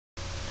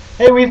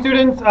Hey, we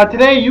students,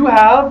 today you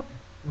have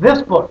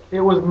this book.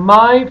 It was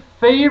my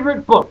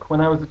favorite book when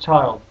I was a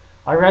child.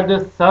 I read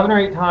this 7 or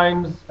 8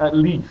 times at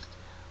least.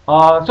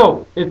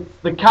 So, it's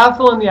The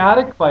Castle in the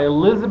Attic by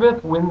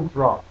Elizabeth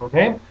Winthrop,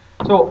 okay?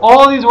 So,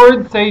 all these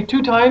words say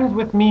 2 times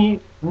with me,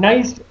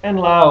 nice and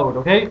loud,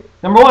 okay?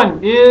 Number 1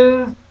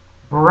 is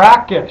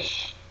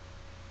brackish.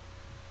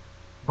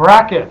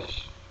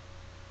 Brackish.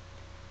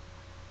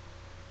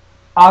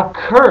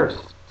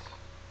 Accursed.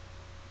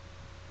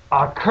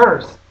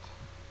 Accursed.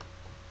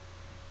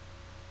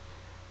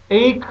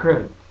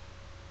 Acrid.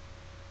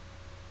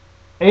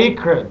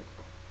 Acrid.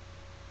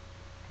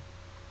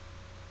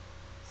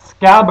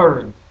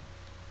 Scabbard.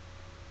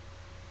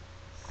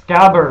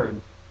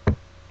 Scabbard.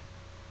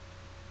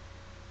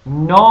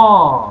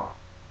 Gnaw.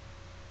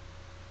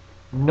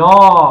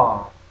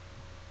 Gnaw.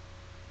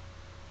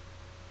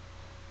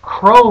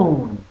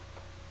 Crone.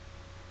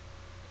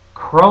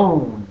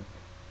 Crone.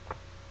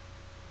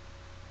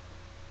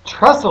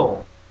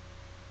 Trestle.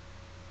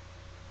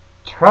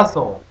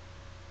 Trestle.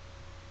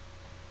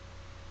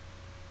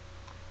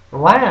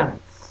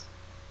 Lance.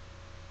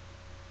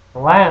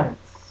 Lance.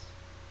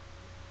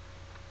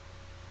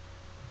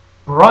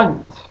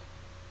 Brunt.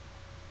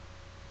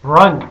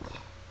 Brunt.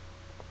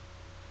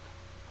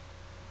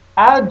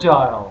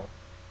 Agile.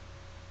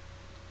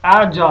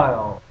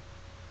 Agile.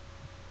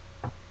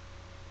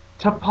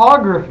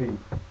 Topography.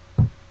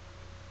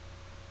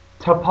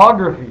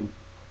 Topography.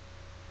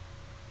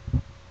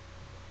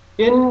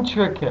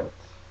 Intricate.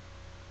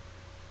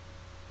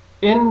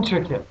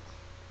 Intricate.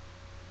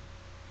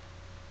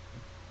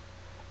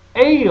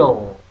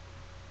 Ale.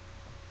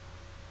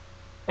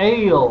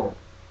 Ale.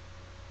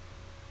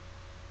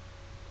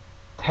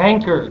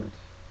 Tankard.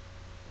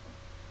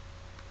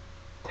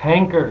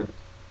 Tankard.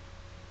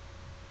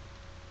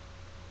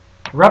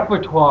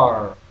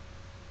 Repertoire.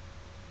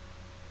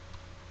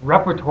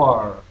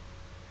 Repertoire.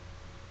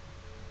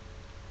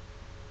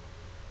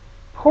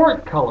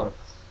 Portcullis.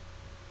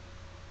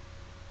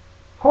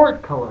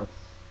 Portcullis.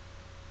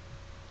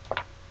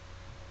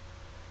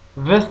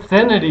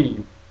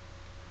 Vicinity.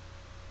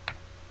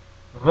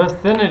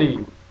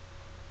 Vicinity.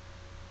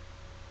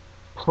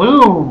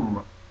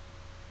 Plume.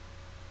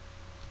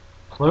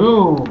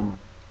 Plume.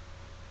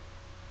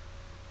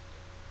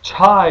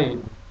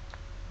 Chide.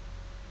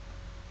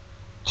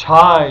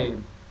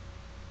 Chide.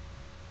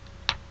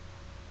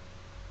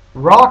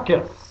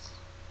 Raucous.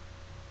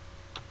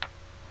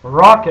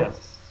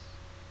 Raucous.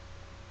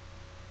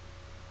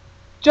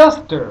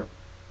 Jester.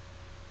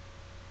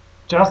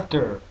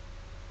 Jester.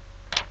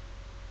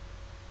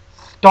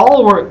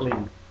 Stalwartly.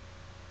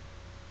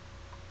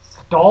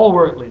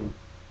 Stalwartly.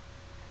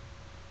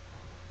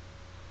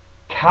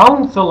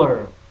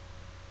 Counselor.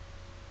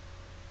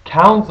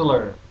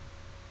 Counselor.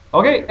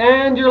 Okay,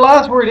 and your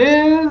last word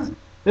is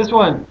this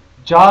one.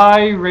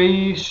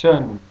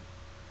 Gyration.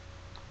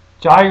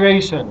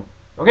 Gyration.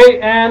 Okay,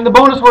 and the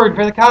bonus word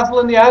for The Castle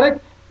in the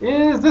Attic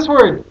is this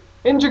word.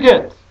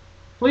 Intricate.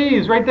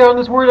 Please write down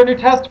this word on your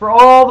test for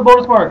all the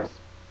bonus marks.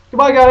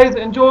 Goodbye, guys.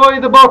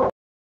 Enjoy the book.